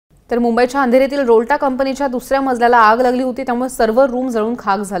तर मुंबईच्या अंधेरीतील रोल्टा कंपनीच्या दुसऱ्या मजल्याला आग लागली होती, त्यामुळे सर्व रूम जळून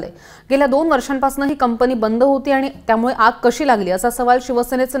खाक झाले। गेल्या 2 वर्षांपासून ही कंपनी बंद होती आणि त्यामुळे आग कशी लागली असा सवाल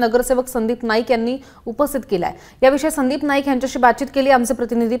शिवसेनेचे नगरसेवक संदीप नाईक यांनी उपस्थित केलाय। याविषयी संदीप नाईक यांच्याशी बातचीत केली आमचे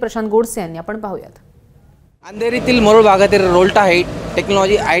प्रतिनिधी प्रशांत गोडसे यांनी। आपण पाहूयात। अंधेरीतील मरोळ भागातील रोल्टा ही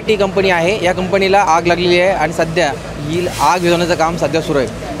टेक्नॉलॉजी IT कंपनी आहे। या कंपनीला आग लागलेली आहे आणि सध्या ही आग विझवण्याचं काम सध्या सुरू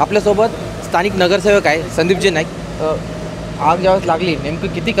आहे। आपल्यासोबत स्थानिक नगरसेवक आहे संदीपजी नाईक। आग ज्यावेळेस लागली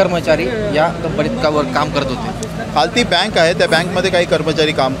नेमकं किती कर्मचारी या कंपनीत काम करत होते? खालती बँक आहे, त्या बँकमध्ये काही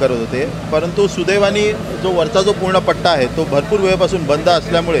कर्मचारी काम करत होते, परंतु सुदैवाने जो वरचा जो पूर्ण पट्टा आहे तो भरपूर वेळापासून बंद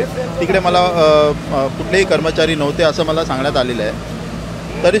असल्यामुळे तिकडे मला कुठलेही कर्मचारी नव्हते असं मला सांगण्यात आलेलं आहे।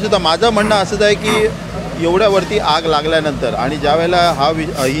 तरीसुद्धा माझं म्हणणं असंच आहे की एवढ्यावरती आग लागल्यानंतर आणि ज्या वेळेला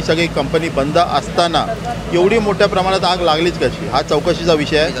ही सगळी कंपनी बंद असताना एवढी मोठ्या प्रमाणात आग लागलीच कशी, हा चौकशीचा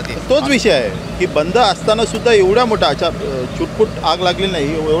विषय आहे। तोच विषय आहे की बंद असताना सुद्धा एवढ्या मोठा छुटपुट आग लागलेली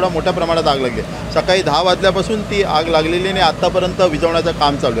नाही, एवढ्या मोठ्या प्रमाणात आग लागली। सकाळी 10 वाजल्यापासून ती आग लागलेली आणि आत्तापर्यंत विझवण्याचं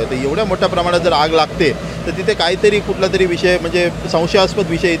काम चालू आहे। तर एवढ्या मोठ्या प्रमाणात जर आग लागते तर तिथे काहीतरी कुठला तरी विषय म्हणजे संशयास्पद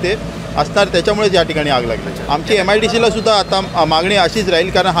विषय इथे असणार, त्याच्यामुळेच या ठिकाणी आग लागली। आमची MIDCला सुद्धा आता मागणी अशीच राहील,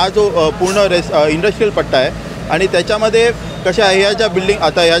 कारण हा जो पूर्ण इंडस्ट्रियल पट्टा आहे आणि त्याच्यामध्ये कशा आहे ह्या ज्या बिल्डिंग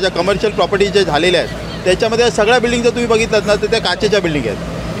आता ह्या ज्या कमर्शियल प्रॉपर्टीज जे झालेल्या आहेत त्याच्यामध्ये सगळ्या बिल्डिंग जर तुम्ही बघितलात ना तर त्या काचेच्या बिल्डिंग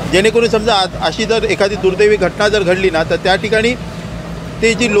आहेत। जेणेकरून समजा अशी जर एखादी दुर्दैवी घटना जर घडली ना तर त्या ठिकाणी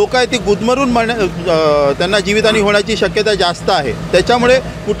ते जी लोक आहेत ती गुदमरून त्यांना जीवितहानी होण्याची शक्यता जास्त आहे। त्याच्यामुळे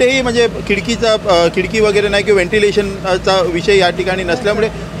कुठेही म्हणजे खिडकी वगैरे नाही किंवा व्हेंटिलेशनचा विषय या ठिकाणी नसल्यामुळे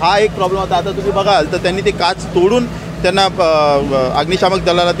हा एक प्रॉब्लेम होता। आता तुम्ही बघाल तर त्यांनी ते काच तोडून त्यांना अग्निशामक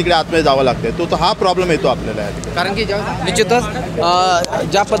दलाला तिकडे आतमध्ये जावं लागतं, तो हा प्रॉब्लेम येतो आपल्याला। कारण की निश्चितच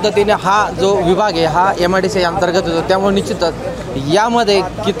ज्या पद्धतीने हा जो विभाग आहे हा MIDC अंतर्गत होतो, त्यामुळे निश्चितच यामध्ये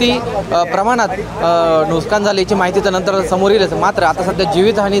किती प्रमाणात नुकसान झाले याची माहिती तर नंतर समोर येईलच। मात्र आता सध्या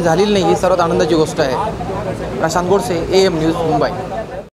जीवितहानी झालेली नाही ही सर्वात आनंदाची गोष्ट आहे। Prashant Godse AM news Mumbai.